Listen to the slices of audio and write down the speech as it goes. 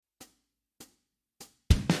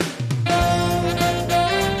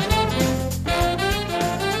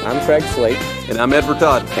I'm Craig Slate. And I'm Edward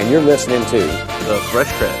Todd. And you're listening to The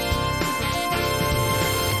Fresh CrEd.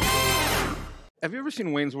 Have you ever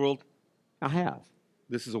seen Wayne's World? I have.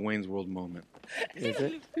 This is a Wayne's World moment. Is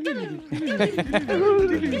it? I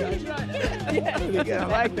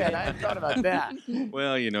like that. I hadn't thought about that.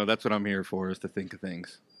 Well, you know, that's what I'm here for, is to think of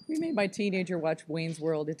things. We made my teenager watch Wayne's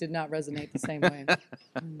World. It did not resonate the same way.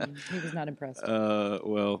 He was not impressed.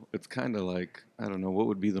 Well, it's kind of like, I don't know, what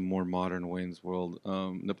would be the more modern Wayne's World?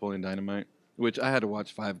 Napoleon Dynamite, which I had to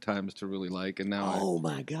watch 5 times to really like, and now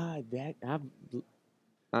my God,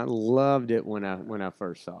 I loved it when I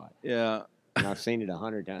first saw it. Yeah. And I've seen it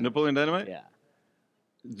 100 times. Napoleon Dynamite? Yeah.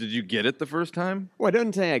 Did you get it the first time? Well, I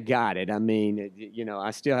don't say I got it. I mean,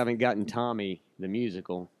 I still haven't gotten Tommy, the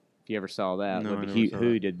musical. If you ever saw that. No,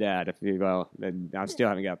 Who did that? I still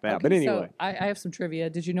haven't got that. Okay, but anyway. So I have some trivia.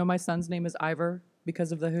 Did you know my son's name is Ivor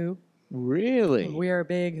because of The Who? Really? We are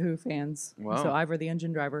big Who fans. Wow. So Ivor the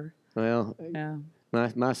engine driver. Well, Yeah.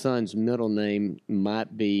 my son's middle name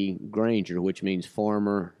might be Granger, which means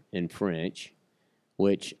farmer in French,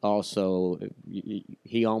 which also,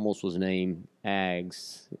 he almost was named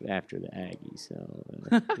Ags after the Aggies.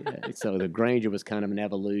 So, so the Granger was kind of an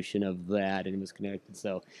evolution of that, and it was connected.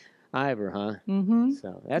 So, Ivor, huh? Mm-hmm.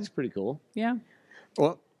 So that's pretty cool. Yeah.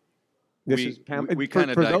 Well, We kind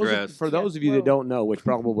of digressed. For those of you that don't know, which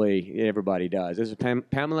probably everybody does, this is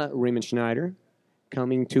Pamela Riemenschneider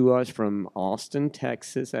coming to us from Austin,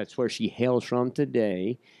 Texas. That's where she hails from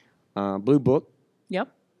today. Blue Book. Yep.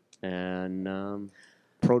 And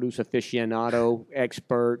produce aficionado,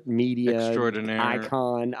 expert, media, Extraordinaire,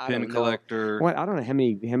 icon, pin collector. What I don't know how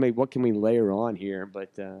many. What can we layer on here?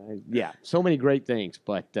 But yeah, so many great things.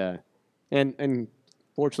 But and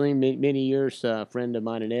fortunately, many years, a friend of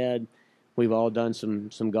mine and Ed, we've all done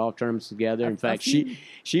some golf tournaments together. In fact,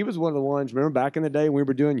 she was one of the ones. Remember back in the day we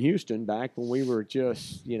were doing Houston, back when we were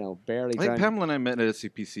just barely. I think Pamela and I met at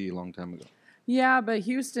SCPC a long time ago. Yeah, but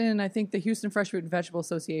Houston, I think the Houston Fresh Fruit and Vegetable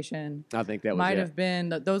Association I think that might have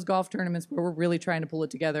been those golf tournaments where we're really trying to pull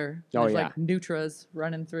it together. Oh, There's yeah. like Nutras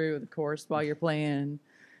running through the course while you're playing,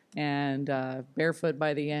 and barefoot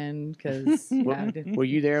by the end because. Were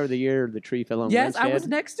you there the year the tree fell on? Yes, Winstead? I was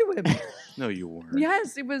next to him. No, you weren't.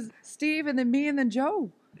 Yes, it was Steve and then me and then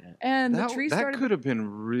Joe. And the tree started. That could have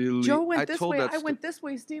been really. Joe went this way. I went this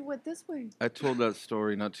way. Steve went this way. I told that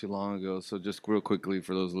story not too long ago. So just real quickly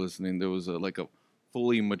for those listening, there was a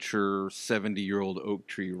fully mature 70-year-old oak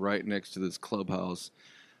tree right next to this clubhouse.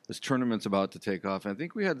 This tournament's about to take off. And I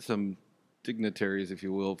think we had some dignitaries, if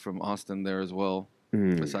you will, from Austin there as well,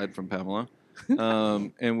 aside from Pamela.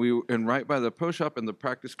 And right by the pro shop and the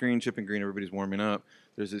practice green, chipping green, everybody's warming up.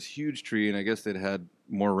 There's this huge tree, and I guess they'd had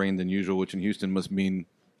more rain than usual, which in Houston must mean,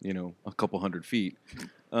 a couple 100 feet.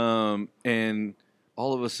 And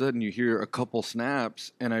all of a sudden you hear a couple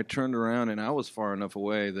snaps, and I turned around, and I was far enough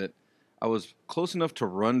away that I was close enough to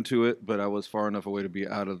run to it, but I was far enough away to be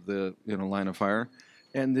out of the line of fire.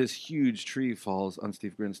 And this huge tree falls on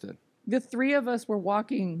Steve Grinstead. The three of us were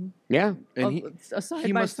walking. Yeah, and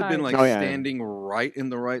he must have been standing right in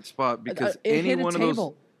the right spot because any one of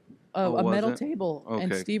those. A metal table, okay.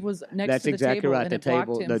 And Steve was next That's to the exactly table, right. and The it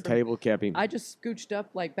blocked him. The table kept him. I just scooched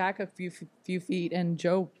up back a few feet, and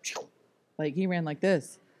Joe, he ran like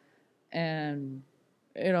this, and.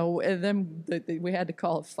 And then we had to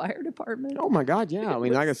call a fire department. Oh my God, yeah. I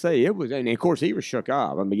mean, like I say, it was, and of course he was shook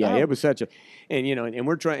up. I mean, yeah, It was such a, and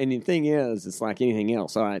we're trying. And the thing is, it's like anything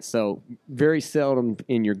else. All right, so very seldom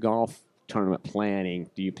in your golf tournament planning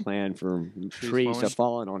do you plan for trees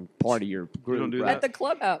falling on part of your group. You don't do right? At the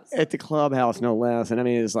clubhouse. At the clubhouse, no less. And I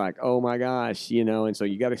mean, it's like, oh my gosh, and so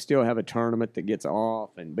you got to still have a tournament that gets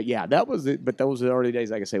off. But yeah, that was it. But those are the early days.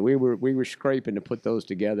 Like I say, we were scraping to put those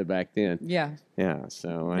together back then. Yeah. Yeah.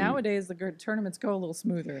 So nowadays the tournaments go a little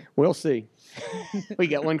smoother. We'll see. We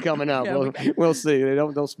got one coming up. We'll see. They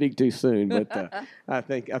don't speak too soon, but I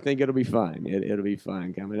think it'll be fine. It'll be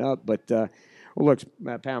fine coming up. But well,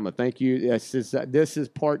 look, Pamela, thank you. This is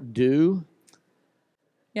part Deux.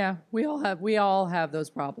 Yeah, we all have those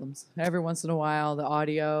problems. Every once in a while, the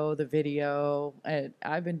audio, the video.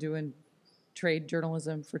 I've been doing trade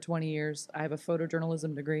journalism for 20 years. I have a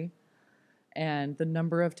photojournalism degree, and the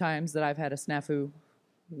number of times that I've had a snafu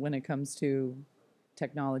when it comes to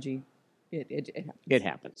technology, it happens. It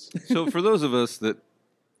happens. So for those of us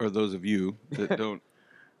or those of you that don't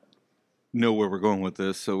know where we're going with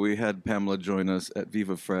this, so we had Pamela join us at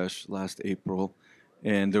Viva Fresh last April,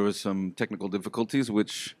 and there was some technical difficulties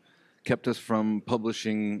which kept us from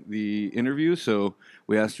publishing the interview, so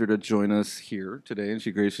we asked her to join us here today, and she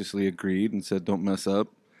graciously agreed and said don't mess up.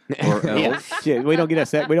 or Yeah. else. Shit, we don't get a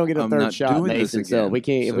I'm third not shot, doing this Mason. So again. we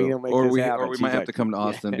can't. If we don't make or this we happen, or we she's might have like, to come to yeah.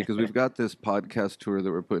 Austin because we've got this podcast tour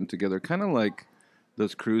that we're putting together, kind of like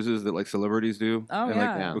those cruises that like celebrities do. Oh, and yeah.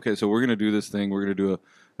 Like, Yeah. okay, so we're gonna do this thing. We're gonna do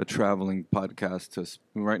a traveling podcast.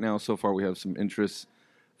 Right now, so far, we have some interest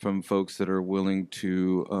from folks that are willing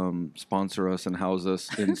to sponsor us and house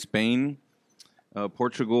us in Spain,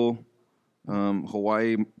 Portugal,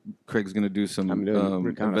 Hawaii. Craig's going to do some I'm doing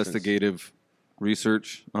reconnaissance. investigative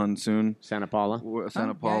research on soon. Santa Paula, Santa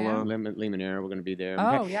yeah, Paula. yeah. Limonera. We're going to be there.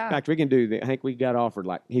 Oh, In yeah. fact, we can do. I think we got offered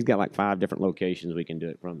he's got 5 different locations. We can do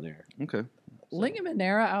it from there. Okay.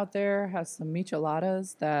 Limonera out there has some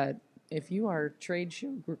micheladas that, if you are trade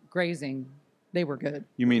show grazing, they were good.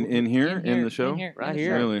 You mean in here, in the show? Right in the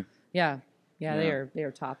here. show. Really? Yeah. Yeah. They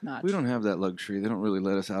are top notch. We don't have that luxury. They don't really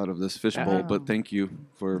let us out of this fishbowl, but thank you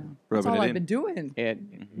for That's rubbing all it I've in. been doing.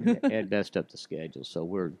 Ed messed up the schedule, so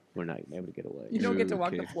we're not able to get away. You don't get to walk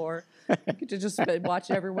Okay. the floor. You get to just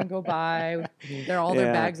watch everyone go by. They're all their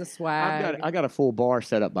Yeah. bags of swag. I got a full bar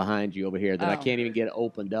set up behind you over here that I Oh. can't even get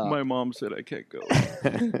opened up. My mom said I can't go.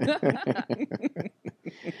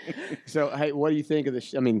 So, hey, what do you think of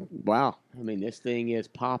this? I mean, wow. I mean, this thing is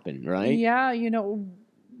popping, right? Yeah,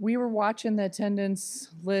 we were watching the attendance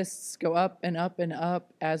lists go up and up and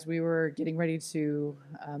up as we were getting ready to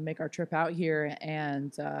make our trip out here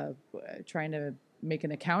and trying to make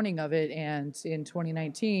an accounting of it. And in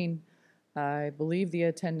 2019, I believe the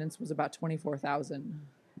attendance was about 24,000.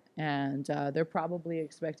 And they're probably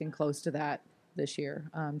expecting close to that this year,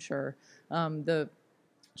 I'm sure. The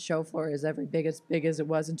show floor is every big as it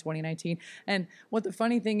was in 2019. And what the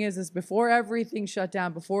funny thing is before everything shut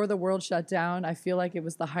down, before the world shut down, I feel like it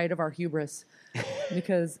was the height of our hubris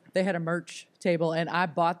because they had a merch table and I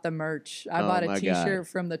bought the merch. I bought a my t-shirt God.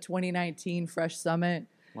 from the 2019 Fresh Summit.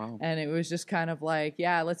 Wow. And it was just kind of like,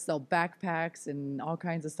 yeah, let's sell backpacks and all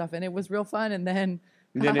kinds of stuff. And it was real fun. And then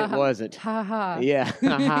It wasn't. Ha ha. Yeah.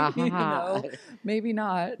 Maybe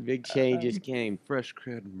not. Big changes came. Fresh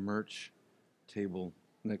CrEd merch table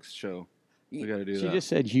next show. We got to do She that. just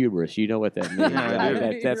said hubris. You know what that means. Yeah, I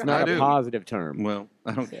right? do. That's I not a do. positive term. Well,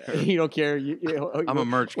 I don't care. You don't care. I'm a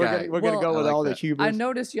merch we're guy. Gonna, we're going to go Well, with I like all that. this hubris. I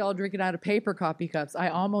noticed y'all drinking out of paper coffee cups. I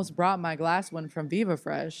almost brought my glass one from Viva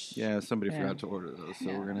Fresh. Yeah, somebody Yeah. forgot to order those, so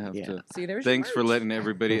Yeah. we're gonna have Yeah. to. See, there's your Thanks for merch. letting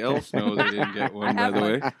everybody else know they didn't get I one. By have the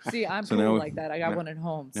way, one. See, I'm So cool now- like that. I got now- one at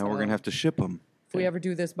home. now so we're gonna have to ship them. If we ever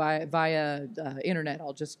do this via internet,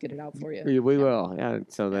 I'll just get it out for you. We will. Yeah,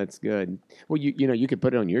 so that's good. Well, you could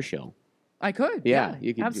put it on your show. I could. Yeah, Yeah,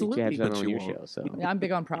 you could absolutely. have something But on you your won't. show. So Yeah, I'm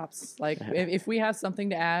big on props. Like, if we have something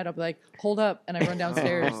to add, I'll be like, hold up, and I run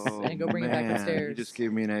downstairs and go bring it back Oh, man, upstairs. You just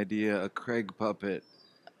gave me an idea. A Craig puppet.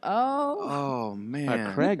 Oh, Oh man.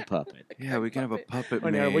 a Craig puppet. Yeah, we can have a puppet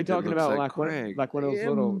Well, made. now, are we that talking looks about like Craig. one of those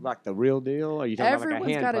little, like the real deal? Or are you talking everyone's about like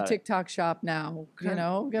a hand got a puppet? TikTok shop now. Okay.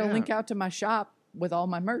 Got to Yeah. link out to my shop with all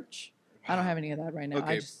my merch. I don't have any of that right now.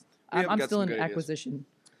 Okay. I'm got still some in good ideas. acquisition.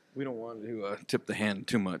 We don't want to tip the hand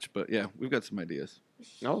too much, but yeah, we've got some ideas.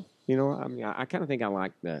 No, I mean, I kind of think I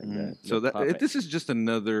like the So the that puppet. this is just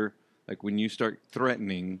another like when you start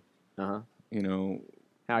threatening. Uh-huh. You know,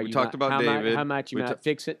 How we you talked might- about how David. How much you We might ta-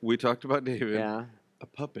 fix it? we talked about David. Yeah, A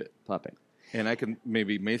puppet. puppet. And I can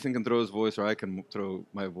maybe Mason can throw his voice, or I can throw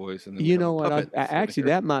my voice, and then we You have know a what? puppet Actually,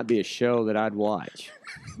 there. that might be a show that I'd watch.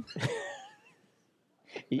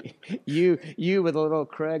 you with a little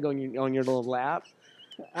Craig on your little lap.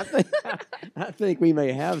 I think we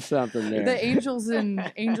may have something there. The angels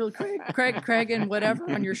and Angel Craig and whatever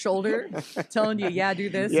on your shoulder, telling you, yeah, do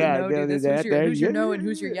this, Yeah, and no, do this. that. Who's your, There who's you your no go. and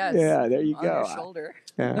who's your yes? Yeah, there you on go. your shoulder.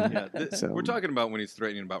 Yeah, So- we're talking about when he's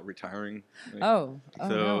threatening about retiring. Like, Oh, so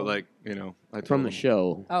no. like I told From the him,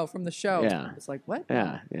 show. Oh, from the show. Yeah. It's like, what?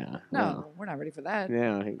 Yeah. No, well, we're not ready for that.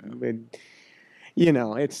 Yeah,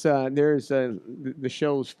 it's there's the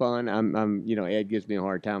show's fun. I'm Ed gives me a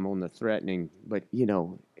hard time on the threatening, but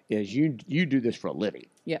as you do this for a living,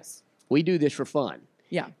 Yes. we do this for fun,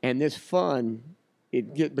 Yeah. and this fun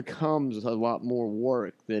becomes a lot more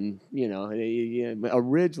work than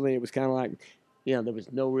originally it was kind of like. There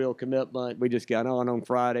was no real commitment. We just got on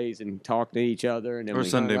Fridays and talked to each other, and then Or we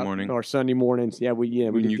Sunday hung out- morning. or Sunday mornings. Yeah, we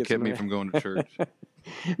when did you get kept some me of that. from going to church.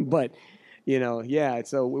 But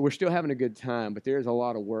so we're still having a good time, but there's a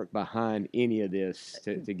lot of work behind any of this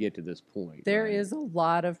to get to this point. There right? is a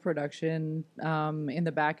lot of production in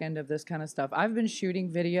the back end of this kind of stuff. I've been shooting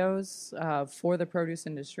videos for the produce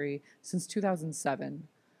industry since 2007.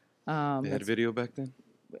 They had That's- video back then.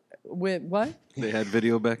 with what? They had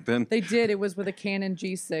video back then. They did. It was with a Canon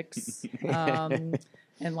G6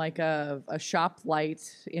 and like a shop light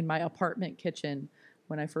in my apartment kitchen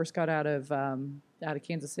when I first got out of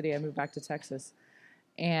Kansas City. I moved back to Texas,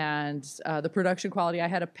 And the production quality, I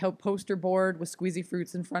had a poster board with squeezy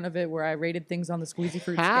fruits in front of it where I rated things on the squeezy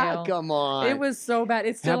fruit scale. Come on. It was so bad.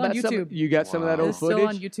 It's still on YouTube. You got some of that old It's footage? still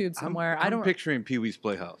on YouTube somewhere. I'm picturing Pee-wee's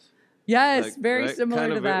Playhouse. Yes, Like, very right? similar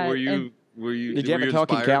kind to of that. Did you have a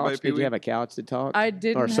talking couch? Did you have a couch to talk? I Or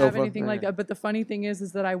didn't have sofa? anything like that. But the funny thing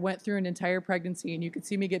is that I went through an entire pregnancy, and you could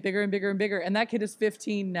see me get bigger and bigger and bigger. And that kid is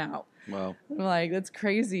 15 now. Wow. I'm like, that's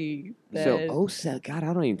crazy. So 07, God,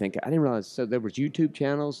 I didn't realize. So there was YouTube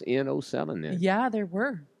channels in 07 then. Yeah, there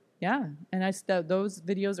were. Yeah, and those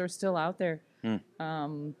videos are still out there.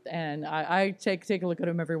 And I take a look at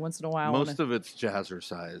them every once in a while. Most of it's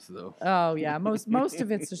jazzercise, though. Oh yeah, most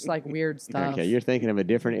of it's just like weird stuff. Okay, you're thinking of a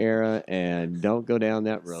different era, and don't go down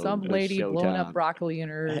that road. Some It's lady blowing showtime. up broccoli in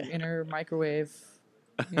her microwave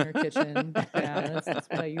in her kitchen. Yeah, that's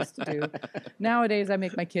what I used to do. Nowadays, I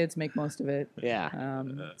make my kids make most of it. Yeah.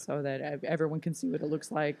 So that everyone can see what it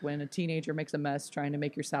looks like when a teenager makes a mess trying to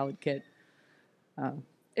make your salad kit.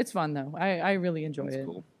 It's fun though. I really enjoy it.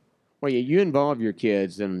 Cool. Well, yeah, you involve your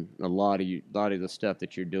kids in a lot of the stuff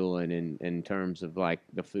that you're doing in terms of like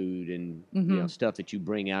the food and you know stuff that you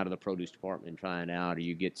bring out of the produce department and trying out, or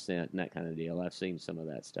you get sent and that kind of deal. I've seen some of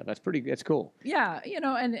that stuff. That's cool. Yeah,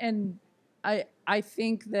 and I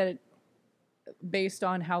think that based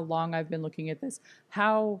on how long I've been looking at this,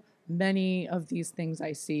 how many of these things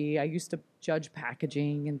I see, I used to judge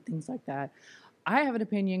packaging and things like that. I have an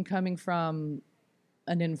opinion coming from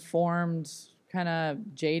an informed, kind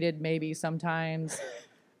of jaded maybe sometimes.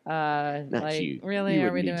 Like, you. really, You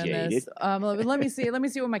are we wouldn't doing be this? Let me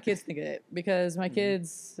see what my kids think of it, because my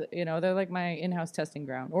kids, they're like my in-house testing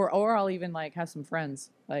ground. Or I'll even like have some friends.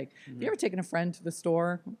 Like, have you ever taken a friend to the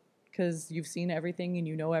store because you've seen everything and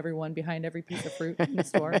you know everyone behind every piece of fruit in the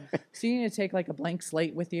store? So you need to take like a blank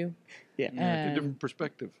slate with you. Yeah. It's a different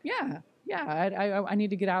perspective. Yeah. I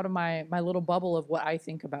need to get out of my little bubble of what I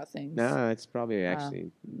think about things. No, it's probably actually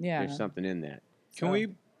there's something in that. Can we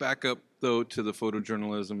back up though to the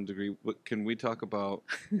photojournalism degree? Can we talk about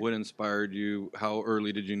what inspired you? How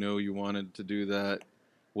early did you know you wanted to do that?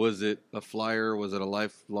 Was it a flyer? Was it a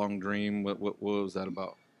lifelong dream? What was that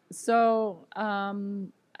about? So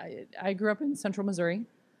I grew up in central Missouri,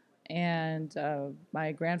 and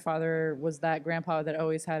my grandfather was that grandpa that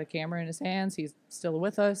always had a camera in his hands. He's still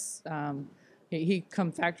with us. He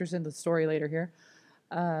factors into the story later here.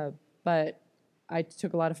 But I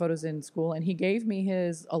took a lot of photos in school, and he gave me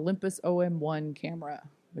his Olympus OM1 camera,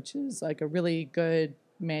 which is like a really good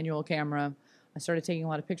manual camera. I started taking a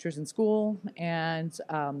lot of pictures in school, and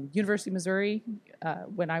University of Missouri,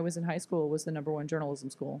 when I was in high school, was the #1 journalism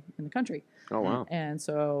school in the country. Oh, wow. And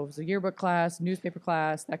so it was a yearbook class, newspaper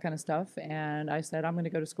class, that kind of stuff. And I said, I'm going to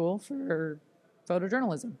go to school for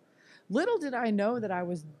photojournalism. Little did I know that I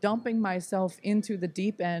was dumping myself into the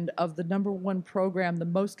deep end of the #1 program, the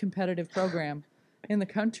most competitive program in the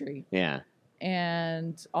country. Yeah.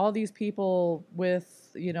 And all these people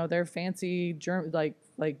with, their fancy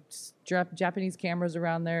Japanese cameras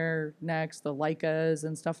around their necks, the Leicas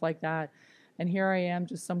and stuff like that. And here I am,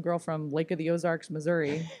 just some girl from Lake of the Ozarks,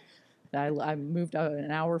 Missouri. I moved out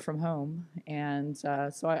an hour from home. And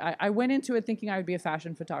so I went into it thinking I would be a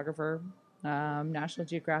fashion photographer, National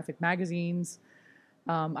Geographic magazines.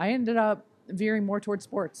 I ended up veering more towards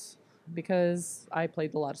sports because I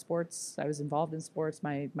played a lot of sports. I was involved in sports.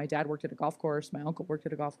 My dad worked at a golf course. My uncle worked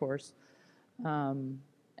at a golf course.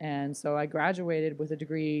 And so I graduated with a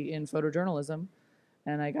degree in photojournalism,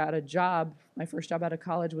 and I got a job. My first job out of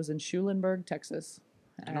college was in Schulenburg, Texas.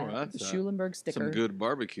 That's the Schulenburg sticker. Some good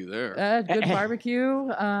barbecue there. Good barbecue.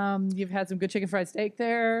 You've had some good chicken fried steak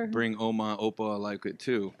there. Bring Oma, Opa, I like it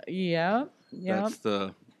too. Yeah. That's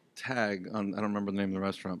the tag on. I don't remember the name of the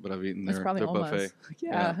restaurant, but I've eaten their Oma's. buffet.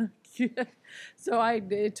 Yeah. So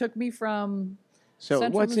it took me from. So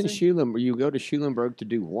Central what's in Missouri. Schulenburg? You go to Schulenburg to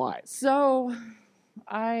do what? So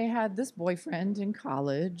I had this boyfriend in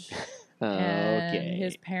college. And Okay.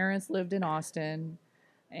 his parents lived in Austin.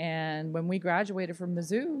 And when we graduated from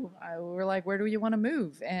Mizzou, we were like, where do you want to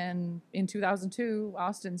move? And in 2002,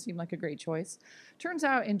 Austin seemed like a great choice. Turns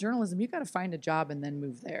out in journalism, you got to find a job and then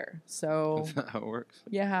move there. So That's not how it works.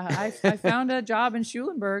 yeah, I found a job in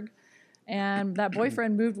Schulenburg, and that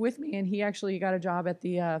boyfriend moved with me, and he actually got a job at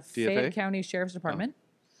the Fayette County Sheriff's Department.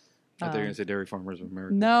 I thought you were going to say Dairy Farmers of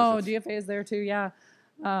America. No, DFA is there too, yeah.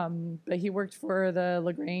 But he worked for the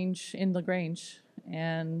LaGrange, and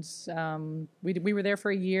we were there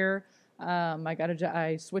for a year.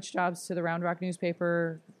 I switched jobs to the Round Rock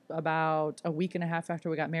newspaper about a week and a half after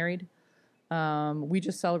we got married. We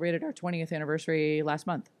just celebrated our 20th anniversary last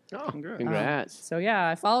month. Oh, congrats. Congrats. So yeah,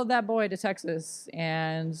 I followed that boy to Texas,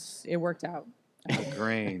 and it worked out.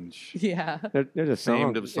 Grange. Yeah. There's a song.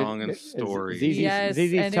 Famed of song and story. Yes,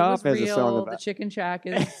 ZZ and Top it was has a song real. about The chicken shack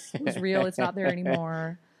was real. It's not there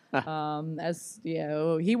anymore.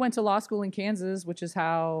 He went to law school in Kansas, which is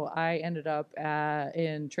how I ended up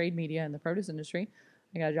in trade media in the produce industry.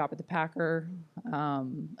 I got a job at the Packer.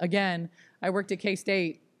 Again, I worked at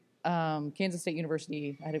K-State, Kansas State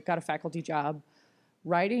University. I got a faculty job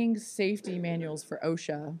writing safety manuals for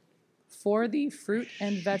OSHA for the fruit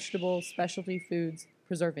and vegetable specialty foods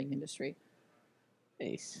preserving industry.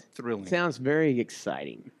 Nice. Thrilling. Sounds very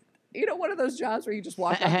exciting. You know, one of those jobs where you just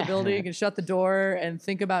walk out the building and shut the door and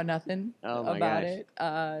think about nothing about gosh. it.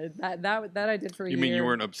 That I did for a year. You mean you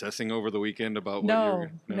weren't obsessing over the weekend about what you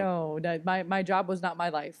were... No. My job was not my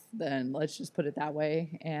life then. Let's just put it that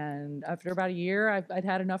way. And after about a year, I'd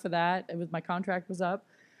had enough of that. My contract was up.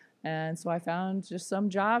 And so I found just some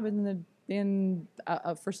job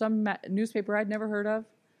for some newspaper I'd never heard of.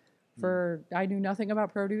 I knew nothing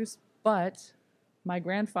about produce, but my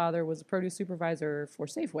grandfather was a produce supervisor for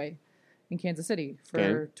Safeway in Kansas City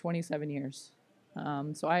for 27 years.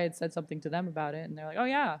 So I had said something to them about it, and they're like, "Oh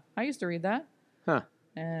yeah, I used to read that." Huh.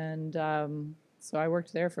 And so I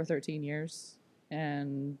worked there for 13 years,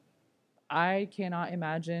 and I cannot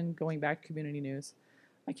imagine going back to community news.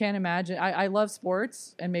 I can't imagine. I love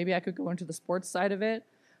sports, and maybe I could go into the sports side of it,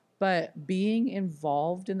 but being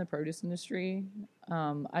involved in the produce industry,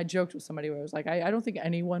 I joked with somebody where I was like, I don't think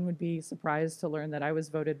anyone would be surprised to learn that I was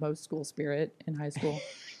voted most school spirit in high school.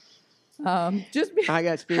 I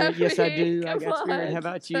got spirit. Yes, I do. I got spirit. How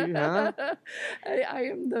about you? Huh? I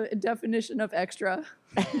am the definition of extra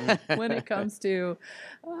when it comes to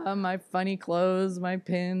my funny clothes, my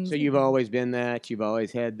pins. So you've always been that. You've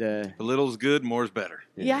always had the. A little's good, more's better.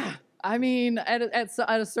 Yeah. I mean, at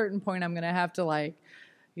a certain point, I'm going to have to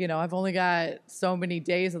I've only got so many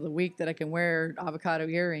days of the week that I can wear avocado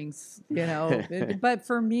earrings, But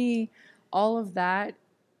for me, all of that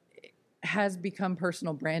has become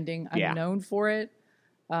personal branding. I'm known for it.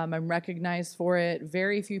 I'm recognized for it.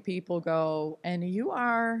 Very few people go, and you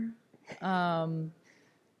are.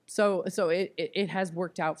 So it has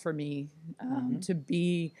worked out for me to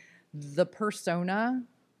be the persona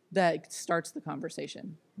that starts the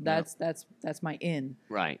conversation. That's my in.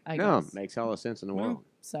 Right. I guess. Makes all the sense in the world.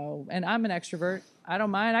 So, and I'm an extrovert. I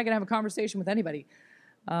don't mind. I can have a conversation with anybody.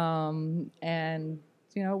 And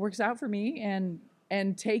it works out for me.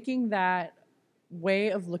 And taking that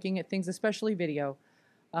way of looking at things, especially video,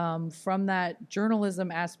 from that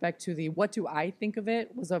journalism aspect to the what do I think of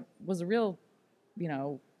it was a real,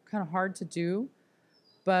 kind of hard to do.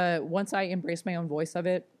 But once I embraced my own voice of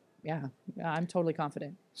it, I'm totally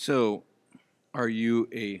confident. So, are you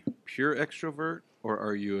a pure extrovert or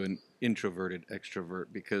are you an introverted extrovert?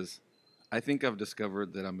 Because I think I've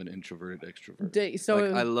discovered that I'm an introverted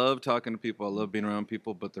extrovert. I love talking to people. I love being around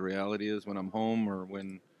people. But the reality is when I'm home or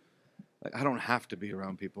when I don't have to be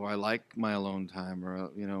around people. I like my alone time or,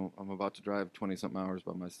 I'm about to drive 20-something hours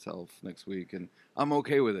by myself next week. And I'm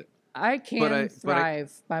okay with it. I can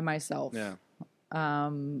thrive by myself. Yeah.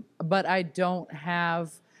 But I don't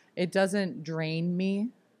have... It doesn't drain me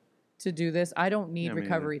to do this. I don't need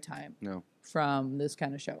recovery time from this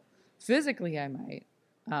kind of show. Physically, I might.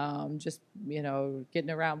 Just, getting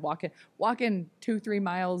around, walking 2-3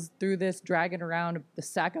 miles through this, dragging around the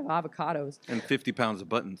sack of avocados. And 50 pounds of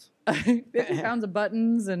buttons. 50 pounds of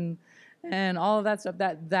buttons and all of that stuff.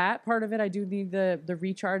 That part of it I do need the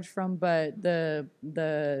recharge from, but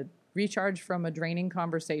the recharge from a draining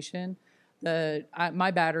conversation,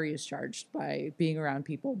 my battery is charged by being around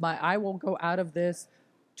people. I will go out of this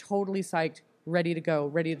totally psyched, ready to go,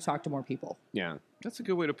 ready to talk to more people. Yeah. That's a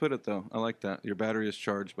good way to put it, though. I like that. Your battery is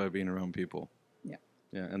charged by being around people. Yeah.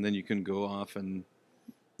 Yeah, and then you can go off and,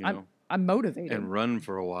 I'm motivated. And run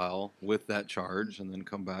for a while with that charge and then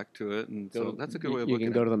come back to it. And so that's a good way of looking at it.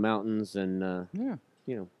 You can go to the mountains and,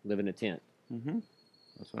 live in a tent. Mm-hmm.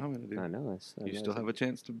 That's what I'm going to do. I know. You still have a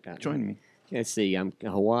chance to join me. Let's see. I'm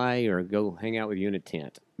Hawaii or go hang out with you in a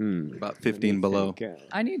tent. About 15 below.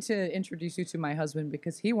 I need to introduce you to my husband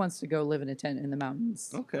because he wants to go live in a tent in the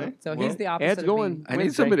mountains. Okay. So he's the opposite Ed's going of me. I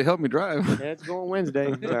need somebody to help me drive. Ed's going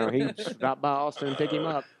Wednesday. So he stopped by Austin and pick him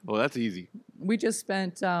up. Well, that's easy. We just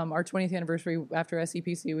spent our 20th anniversary after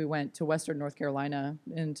SCPC. We went to Western North Carolina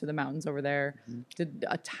into the mountains over there. Did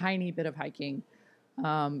a tiny bit of hiking.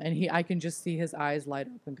 And I can just see his eyes light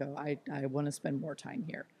up and go, I want to spend more time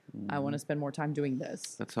here. I want to spend more time doing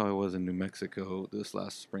this. That's how I was in New Mexico this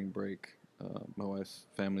last spring break. My wife's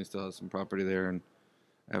family still has some property there. And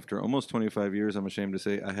after almost 25 years, I'm ashamed to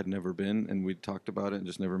say I had never been. And we talked about it and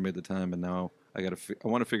just never made the time. And now I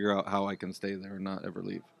want to figure out how I can stay there and not ever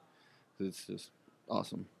leave. It's just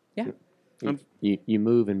awesome. Yeah. You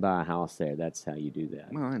move and buy a house there. That's how you do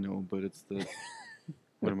that. Well, I know, but it's the.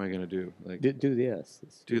 What am I going to do? Like Do this.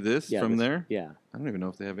 do this from there? Yeah. I don't even know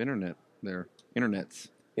if they have internet there. Internets.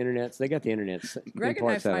 They got the internets. Greg and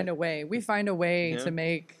I find a way. We find a way Yeah. to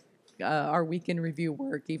make our weekend review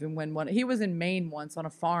work, even when he was in Maine once on a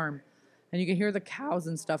farm, and you can hear the cows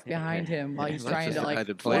and stuff behind him while he's That's trying to just like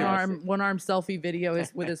added one flavor. arm selfie video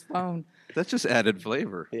with his phone. That's just added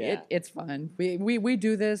flavor. Yeah. It's fun. We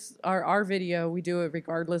do this our video. We do it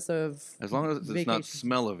regardless of As long as it's not vacation.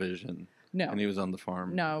 smell-o-vision. No. And he was on the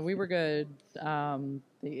farm. No, we were good.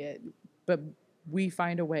 But we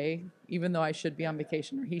find a way, even though I should be on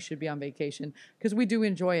vacation or he should be on vacation, because we do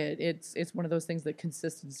enjoy it. It's one of those things that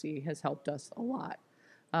consistency has helped us a lot.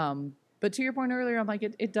 But to your point earlier, I'm like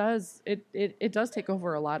it does take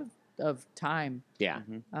over a lot of time. Yeah.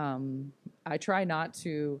 I try not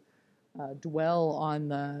to dwell on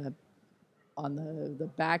the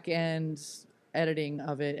back end editing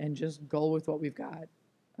of it and just go with what we've got.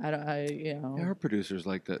 Yeah, our producers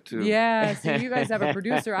like that too. Yeah, see, you guys have a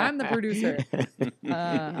producer. I'm the producer.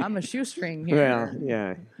 I'm a shoestring here. Well,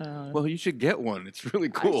 yeah. Well, you should get one. It's really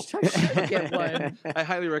cool. I should get one. I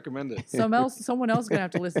highly recommend it. Someone else gonna have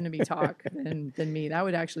to listen to me talk than me. That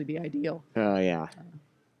would actually be ideal. Oh, yeah.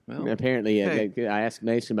 Well, Apparently, hey. I asked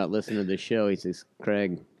Mason about listening to the show. He says,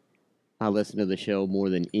 Craig, I listen to the show more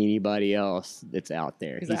than anybody else that's out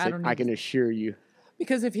there. He's He like, said, I can assure you.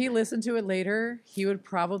 Because if he listened to it later, he would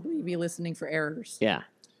probably be listening for errors. Yeah.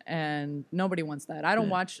 And nobody wants that.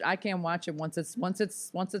 I can't watch it once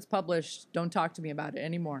it's published. Don't talk to me about it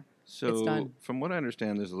anymore. It's So, done. from what I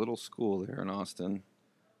understand, there's a little school there in Austin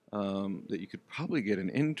that you could probably get an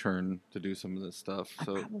intern to do some of this stuff.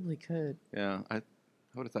 So, I probably could. yeah, I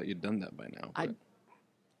would have thought you'd done that by now. but-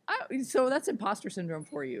 So that's imposter syndrome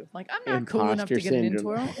for you. Like, I'm not cool enough Imposter to get an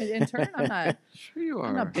syndrome. intern. I'm not. Sure you are.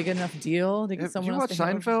 I'm not big enough deal to get Did someone you else watch to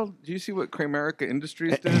handle- Seinfeld? Do you see what Kramerica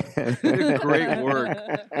Industries did? They did great work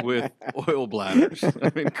with oil bladders.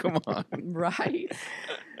 I mean, come on. Right.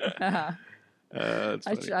 It's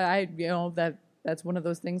funny. That's one of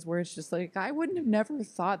those things where it's just like, I wouldn't have never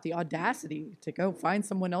thought the audacity to go find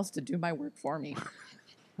someone else to do my work for me.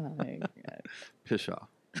 Like, Pshaw.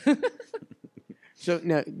 So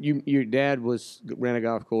now, your dad ran a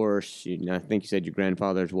golf course. I think you said your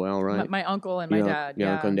grandfather as well, right? my uncle and my dad. Your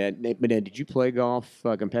Yeah. uncle and dad. But did you play golf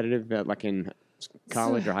competitive, like in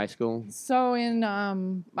college or high school? So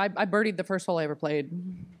I birdied the first hole I ever played.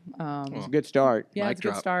 It's a good start. Yeah, Mic it's a good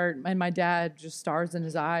drop. start. And my dad just stars in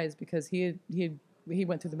his eyes because he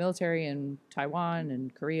went through the military in Taiwan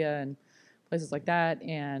and Korea and places like that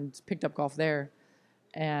and picked up golf there.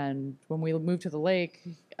 And when we moved to the lake,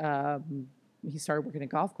 he started working at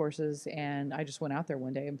golf courses, and I just went out there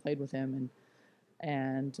one day and played with him,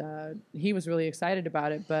 and he was really excited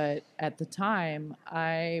about it. But at the time,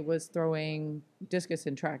 I was throwing discus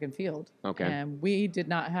in track and field. Okay. And we did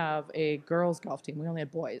not have a girls' golf team. We only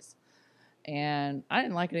had boys. And I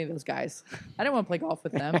didn't like any of those guys. I didn't want to play golf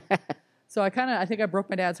with them. So I think I broke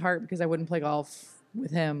my dad's heart because I wouldn't play golf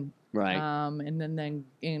with him. Right. And then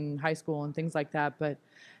in high school and things like that. But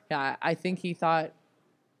yeah, I think he thought,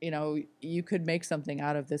 you could make something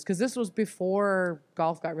out of this, because this was before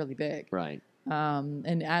golf got really big. Right.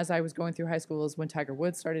 And as I was going through high school is when Tiger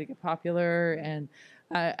Woods started to get popular, and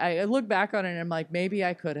I look back on it and I'm like, maybe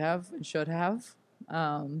I could have and should have.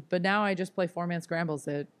 But now I just play 4-man scrambles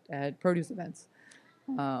at produce events.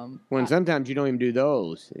 When sometimes you don't even do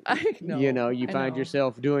those. I know, You I find know.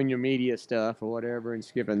 yourself doing your media stuff or whatever and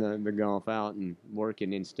skipping the golf out and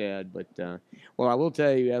working instead. But, well, I will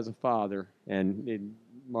tell you as a father and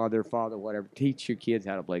mother, father, whatever, teach your kids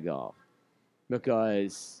how to play golf,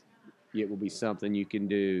 because it will be something you can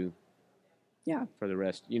do for the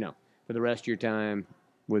rest of your time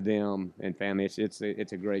with them and family. It's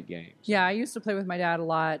a great game. So. Yeah, I used to play with my dad a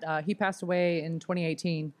lot. He passed away in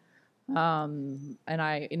 2018. And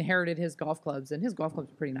I inherited his golf clubs, and his golf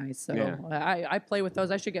clubs are pretty nice. So Yeah. I play with those.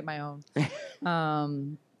 I should get my own.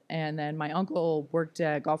 And then my uncle worked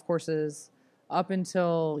at golf courses up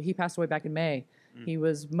until he passed away back in May. He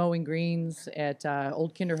was mowing greens at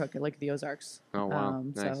Old Kinderhook at Lake of the Ozarks. Oh, wow.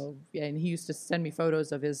 Nice. So yeah, and he used to send me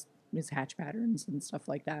photos of his hatch patterns and stuff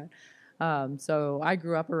like that. So I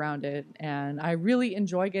grew up around it, and I really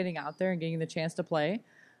enjoy getting out there and getting the chance to play.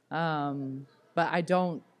 But I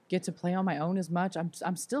don't get to play on my own as much.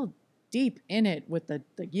 I'm still deep in it with the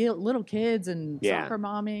little kids and soccer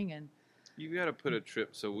momming, and You got to put a trip.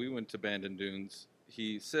 So we went to Bandon Dunes.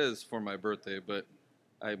 He says for my birthday, but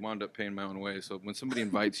I wound up paying my own way. So when somebody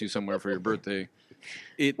invites you somewhere for your birthday,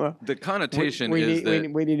 the connotation is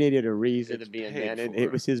that we needed a reason to be in paid that. And for.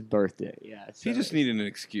 it was his birthday. Yeah, he just needed an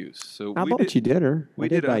excuse. So I bought you dinner. We I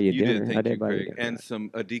did buy you dinner. Thank I did you, buy you Craig, dinner.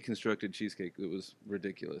 and a deconstructed cheesecake that was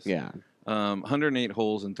ridiculous. Yeah. 108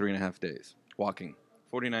 holes in 3.5 days walking,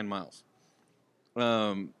 49 miles.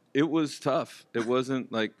 It was tough. It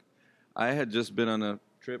wasn't like I had just been on a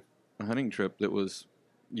hunting trip that was.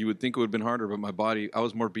 You would think it would have been harder, but my body, I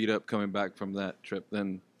was more beat up coming back from that trip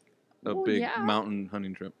than a big mountain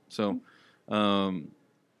hunting trip. So,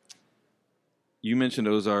 you mentioned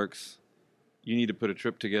Ozarks. You need to put a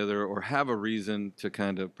trip together or have a reason to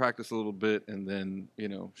kind of practice a little bit and then,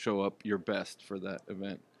 show up your best for that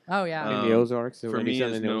event. Oh, yeah. In the Ozarks? For me,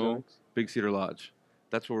 is Ozarks? Big Cedar Lodge.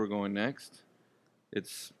 That's where we're going next. I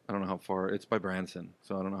don't know how far. It's by Branson,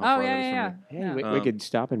 so I don't know how far that is from here. Hey, we could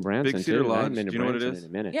stop in Branson, Big Cedar too. I haven't Lodge, been to do you know what it Branson is? in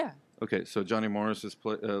a minute. Yeah. Okay, so Johnny Morris's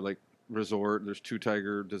resort. There's 2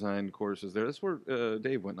 Tiger designed courses there. That's where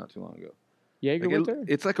Dave went not too long ago. Jaeger went there?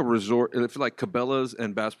 It's like a resort. It's like Cabela's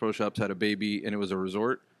and Bass Pro Shops had a baby, and it was a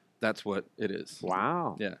resort. That's what it is.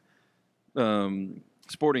 Wow. Yeah.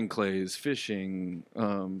 Sporting clays, fishing,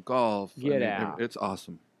 golf. Get out. It's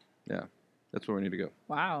awesome. Yeah, that's where we need to go.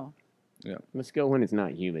 Wow. Yeah. Let's go when it's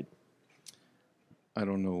not humid. I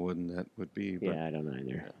don't know when that would be. But Yeah, I don't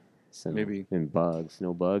either. So, maybe. And bugs.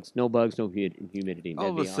 No humidity. All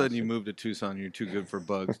of a sudden, you moved to Tucson, and you're too good for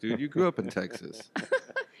bugs, dude. You grew up in Texas.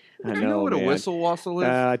 I know what man. a whistle wastle is?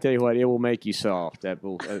 I tell you what, it will make you soft. That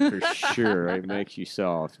will for sure. It makes you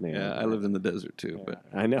soft, man. Yeah, I lived in the desert too, Yeah, but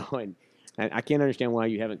I know, and I can't understand why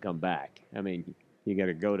you haven't come back. I mean, you got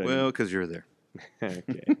to go to. well, because you're there.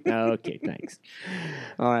 Okay, thanks.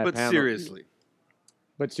 All right, But Pamela.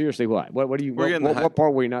 seriously, what? What do you? We're getting the What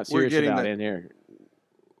part were you not we're serious getting about the- in there?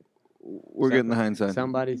 we're getting the hindsight.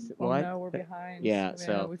 Somebody's Oh, what? no, we're behind. Yeah,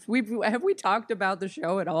 so- have we talked about the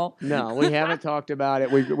show at all? No, we haven't talked about it.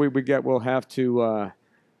 We'll have to.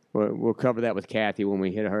 We'll cover that with Kathy when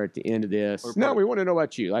we hit her at the end of this. Or No, part- we want to know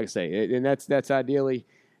about you. Like I say, and that's ideally,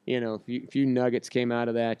 a few nuggets came out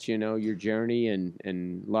of that. Your journey, and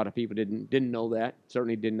a lot of people didn't know that.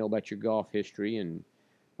 Certainly didn't know about your golf history and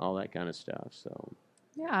all that kind of stuff. So.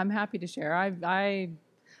 Yeah, I'm happy to share. I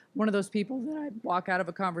one of those people that I walk out of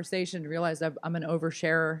a conversation and realize I'm an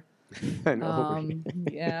oversharer. I know.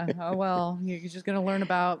 Yeah. Oh well, you're just gonna learn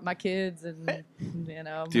about my kids and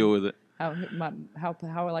Deal with it. how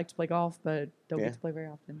I like to play golf, but don't Yeah. get to play very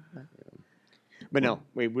often. But no,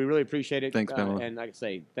 we really appreciate it. Thanks, Pamela. And like I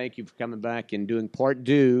say, thank you for coming back and doing part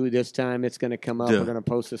 2. This time it's going to come up. Duh. We're going to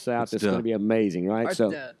post this out. It's Duh. going to be amazing, right? But,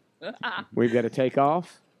 So we've got to take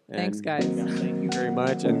off. Thanks, And, guys. yeah, thank you very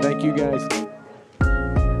much. And thank you guys